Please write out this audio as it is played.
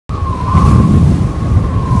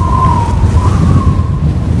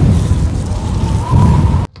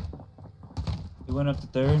up to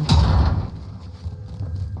third.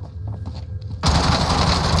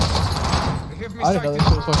 I didn't know this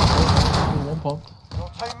shit was fucking cool. One pumped. Your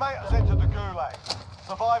teammate has entered the gulag.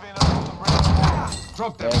 Surviving and some real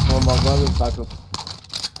Drop them. There's one more brothers back up.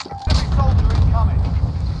 Enemy soldier incoming.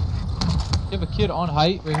 You have a kid on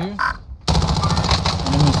height right here.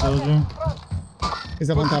 Enemy soldier. He's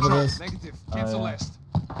up on top of this. Negative. Cancel yeah. last.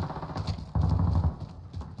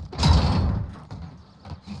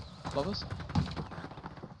 Above us.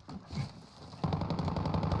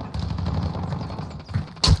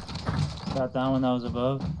 Got that one that was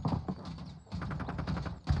above.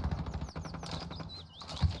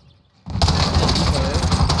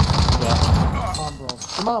 Yeah. Come on, bro.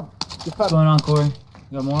 Come on. Get back. What's going on, Corey? You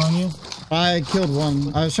got more on you? I killed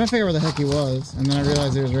one. I was trying to figure out where the heck he was, and then I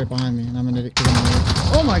realized he was right behind me, and I'm gonna give him a...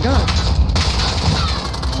 Oh my god!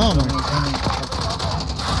 Oh my god.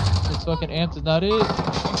 This fucking amp is not it.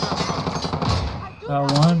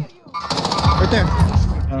 Got one. Right there.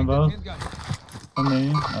 Got them both. Come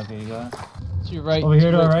in. Okay, you got it. To your right. Over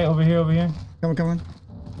here to to your our right. Over here. Over here. Come on, come on.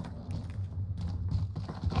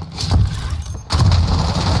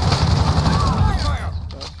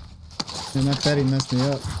 Man, that Betty messed me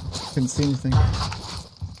up. Couldn't see anything.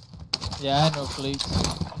 Yeah, I had no cleats.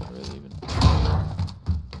 Really even.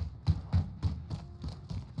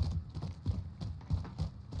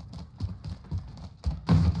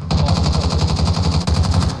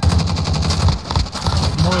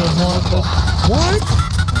 More. What?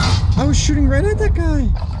 I was shooting right at that guy.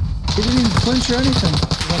 He didn't even flinch or anything.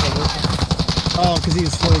 Oh, because he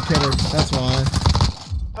was fully kitted. That's why.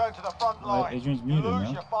 Turn to the front line. Adrian's You muted, lose,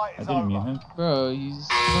 no? your fight I is didn't mute over. him. Bro, he's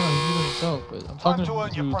muted himself, but I'm Time talking to earn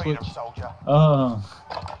to your Twitch. freedom, soldier. Oh.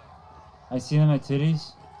 I see them at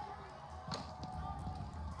titties.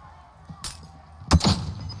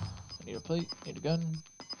 I need a plate, need a gun.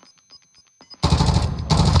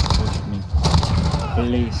 Push me.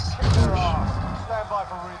 Please. Stand by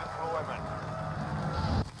for redeployment.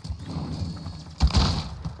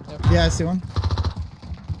 Yeah, I see one.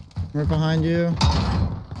 Right behind you.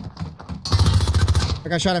 I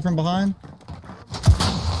got shot at from behind.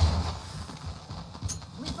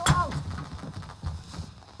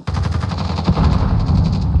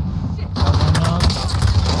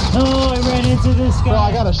 No, I ran into this guy. Bro,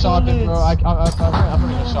 I got a shotgun, bro. Bullets. I'm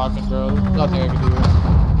running a shotgun, bro. Nothing I can do.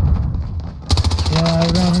 Yeah, I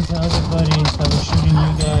ran into other buddies that were shooting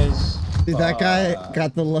you guys. Dude, that guy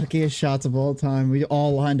got the luckiest shots of all time. We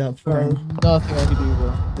all lined up for him. Nothing I can do,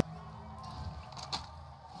 bro.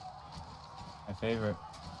 My favorite.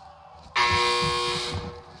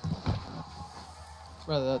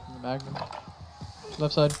 Rather that than the Magnum.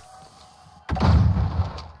 Left side.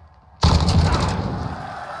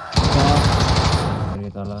 I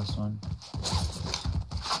get that last one.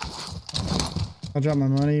 I'll drop my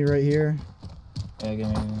money right here. Yeah, give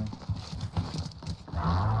me.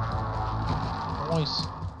 Nice.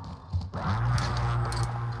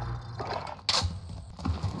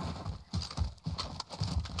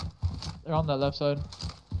 They're on that left side.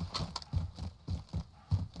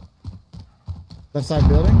 Left side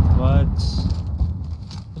building. What?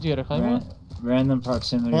 Did you get a claymore? Random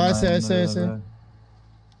proximity. Oh, I mine see, in I the see, I middle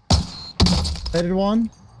see. of Headed one.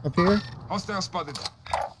 Up here. Hostile spotted.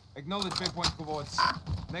 Acknowledge waypoint towards.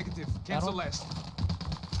 Negative. Cancel last.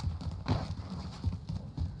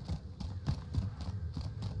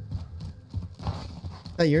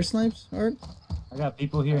 Is that your snipes, Art? I got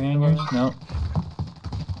people here, hangers. Nope.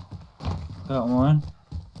 Got one.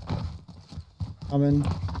 I'm in.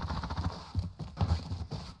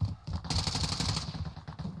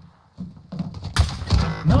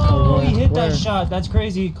 No, he hit Where? that shot. That's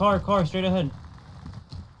crazy. Car, straight ahead.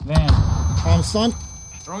 Van. Oh, I'm stunned.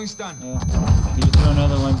 Throwing stun. Yeah. He just threw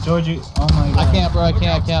another one. Georgie. Oh my god. I can't, bro. I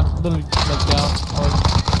can't. Literally, like down.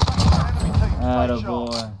 Enemy team, Atta stay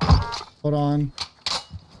sharp. boy. Hold on.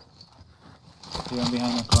 See him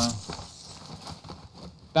behind the car.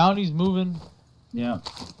 Bounty's moving. Yeah.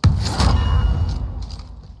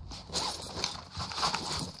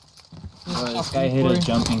 Boy, this guy hit a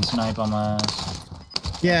jumping snipe on my ass.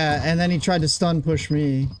 Yeah, and then he tried to stun push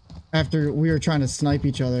me after we were trying to snipe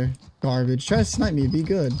each other. Garbage. Try to snipe me. Be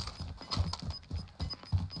good.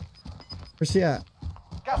 Where's he at?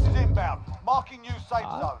 Gas is inbound. Marking new safe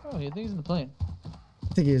zone. Oh, I think he's in the plane.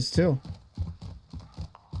 I think he is too.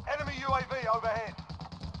 Enemy UAV overhead.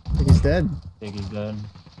 I think he's dead. I think he's dead.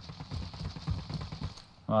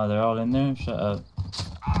 Wow, they're all in there? Shut up.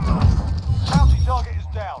 Bounty target is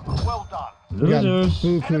down. Well done. We got Losers.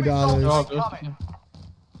 buku Enemy dollars. They're all soldier ghost. incoming.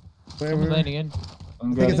 Someone's landing in.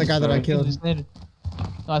 I think it's the guy that I killed. Just landed.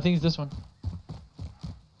 No, I think it's this one.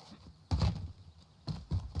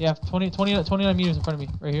 Yeah, 29 meters in front of me,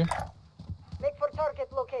 right here. Make for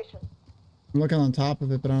target location. I'm looking on top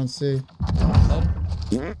of it, but I don't see.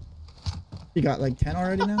 You got like 10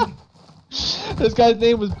 already now? This guy's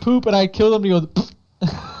name was Poop, and I killed him. He goes.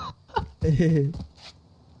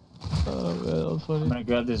 Oh man, that was I'm funny. gonna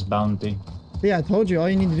grab this bounty. Yeah, I told you, all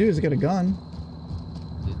you need to do is get a gun.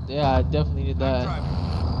 Yeah, I definitely need that.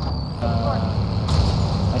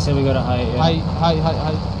 I said we gotta hide. Yeah.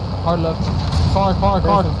 High. Hard left. Car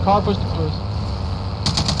pushing to us.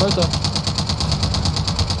 First up.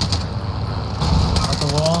 At the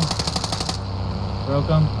wall. Broke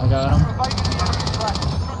him. I got him. Evaded the enemy track.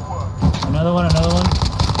 Good work. Another one.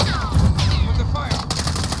 With the fire.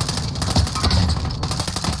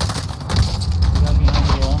 We got behind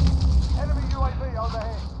the wall. Enemy UAV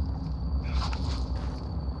overhead.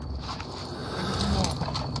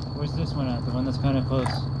 Where's this one at? The one that's kind of close.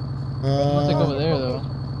 Let's take over there though.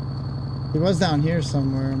 He was down here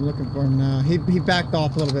somewhere. I'm looking for him now. He backed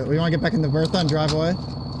off a little bit. We want to get back in the Bertha and drive away?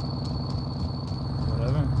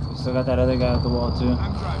 Whatever. We still got that other guy at the wall too.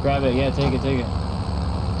 I'm driving. Grab it. Yeah, take it.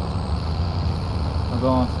 I'll go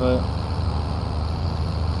on foot.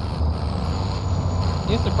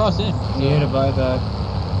 He has to cross in. He hit a buyback.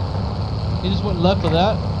 He just went left of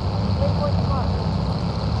that. Waypoint marked.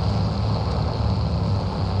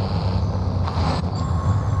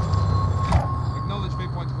 Acknowledge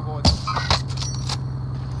waypoint coordinates.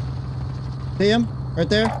 See him? Right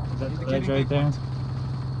there? Is that the ledge right there?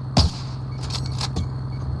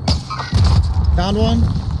 Found one.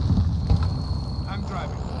 I'm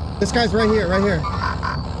driving. This guy's right here. Oh,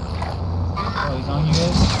 he's on you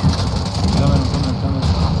guys? Coming.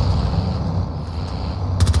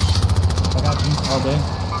 I got you all day.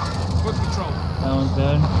 Foot patrol. That one's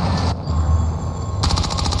dead.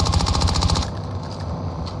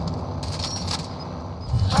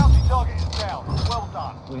 Bounty target is down. Well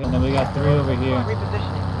done. And then we got 3 over here.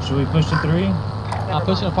 Repositioning. Should we push to 3? I'm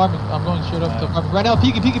pushing apartment. I'm going straight up to apartment. Right now,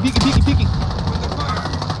 peeking. With the fire.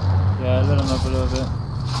 Yeah, let him up a little bit.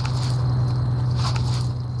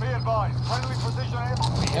 Be advised. Friendly precision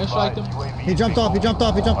airstrike. Airstrike him. He jumped off. Off.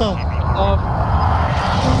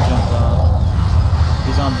 Don't jump out.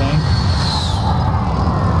 He's on bank.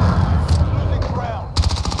 Losing ground.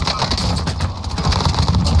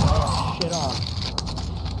 Shit off.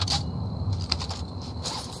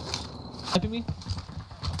 Sniping me?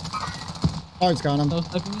 Oh, it's got him. No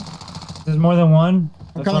sniping me? There's more than one.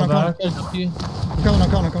 I'm That's coming, my I'm back. There's up to you. I'm coming.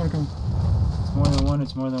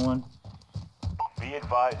 It's more than one. Be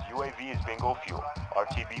advised. UAV is bingo fuel.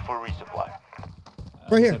 RTB for resupply.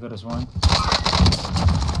 Right here. That got us one.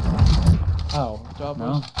 Ow. Job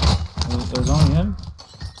No? was. It was only him?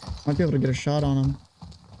 Might be able to get a shot on him.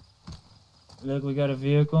 Look, we got a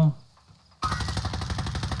vehicle.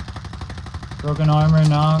 Broken armor,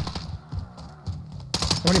 knock.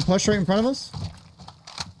 Somebody push right in front of us?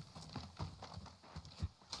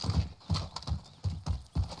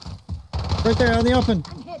 Right there, out in the open.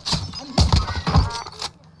 Only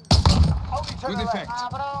two Good left. effect.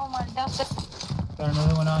 Got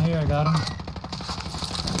another one out here. I got him.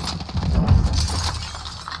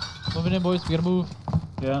 Moving in, boys. We gotta move.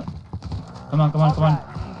 Yeah. Come on.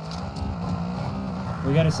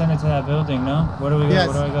 We gotta send it to that building, no? Where do we go? Yes.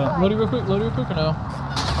 Where do I go? Load it real quick or no?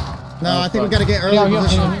 No, Oh, I think we fuck. gotta get early Yeah,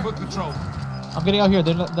 position. Foot patrol. I'm getting out here.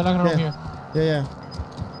 They're not gonna roam Yeah. here. Yeah.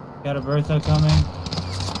 Got a Bertha coming.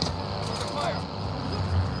 Fire.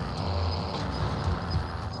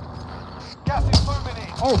 Gas is moving in.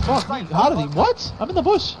 Oh fuck me. How did he? What? I'm in the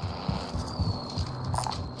bush.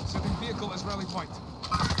 Setting vehicle as rally point.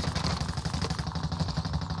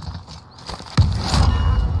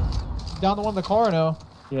 Down the one in the car now.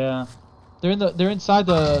 Yeah. They're inside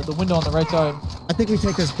the window on the right side. I think we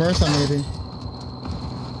take this Bertha maybe.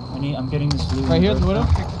 I'm getting this loot. Right here in the window.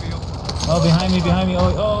 Kick the field. Oh, behind me.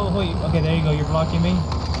 Oh, wait. Okay, there you go. You're blocking me.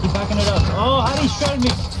 Keep backing it up. Oh, how did he strike me?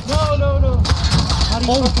 No. How do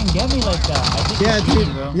you fucking get me like that? I think Yeah, he's dude.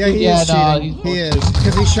 cheating, bro. Yeah, he Yeah, is nah, cheating. he's He is.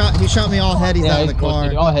 Because he shot me all headies out of the he's car.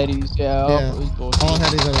 bullshitting. All headies. Yeah. Yeah. He's bullshitting. All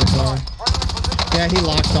headies out of the car. Yeah, he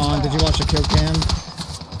locked on. Did you watch the kill cam?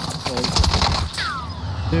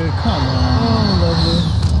 Dude, come on. Oh, lovely.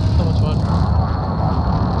 So much fun.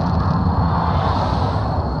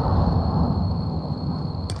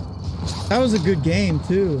 That was a good game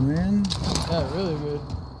too, man. Yeah, really good.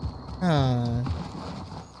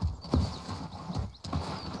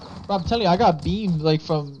 Bro, I'm telling you, I got beamed like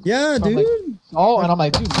from. Yeah, from, dude. Like, and I'm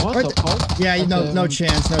like, dude, what Right the fuck? Yeah, That's no it.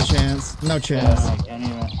 chance. Yeah, I can't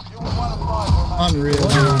even. You were one of five remaining. Unreal.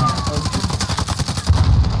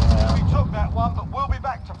 Yeah. We took that one, but we'll be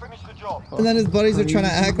back to finish the job. And then his buddies are trying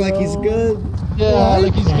to act like he's good. Yeah, What?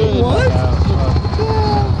 like he's good. What?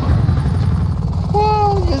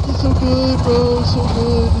 Wow, you guys are so good, bro. So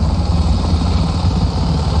good.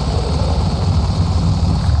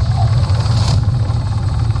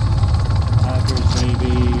 Packers,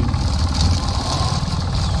 baby.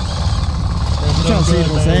 I'm trying to see if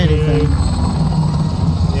he'll say anything.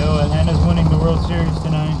 Yo, Atlanta's winning the World Series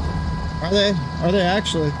tonight. Are they? Are they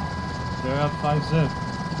actually? They're up 5-0.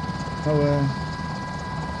 Oh well.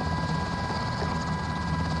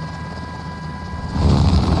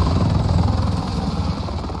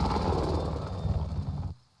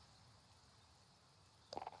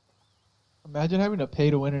 Imagine having to pay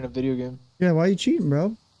to win in a video game. Yeah, why are you cheating,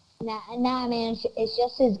 bro? Nah, man. It's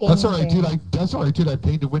just his game. That's alright, dude. That's alright, dude. I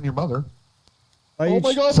paid to win your mother. Why Oh you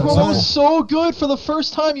my god, so bro, that sorry? was so good. For the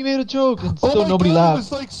first time, you made a joke, and still Oh my nobody god, laughed. It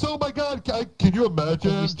was like, so my god, can you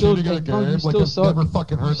imagine You still- cheating at a bro, you game? still Like I've suck. never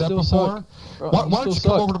fucking You heard that still before. suck. Bro, Why you don't you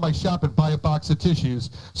still come suck. over to my shop and buy a box of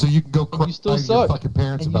tissues so you can go cry You still to your suck. fucking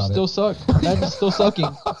parents And you about still it? suck. Imagine still sucking.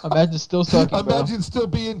 Imagine still sucking, bro. Imagine still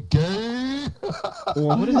being gay.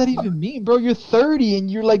 What does that even mean, bro? You're 30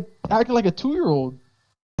 and you're like acting like a 2-year-old.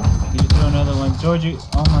 You just throw another one. Georgie,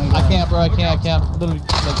 oh my god. I can't, bro. I can't. I'm literally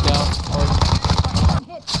like down.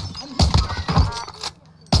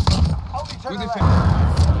 Only two Good left. defense.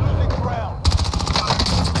 Losing ground.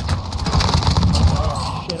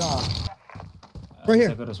 Right here.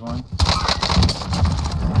 I got us one.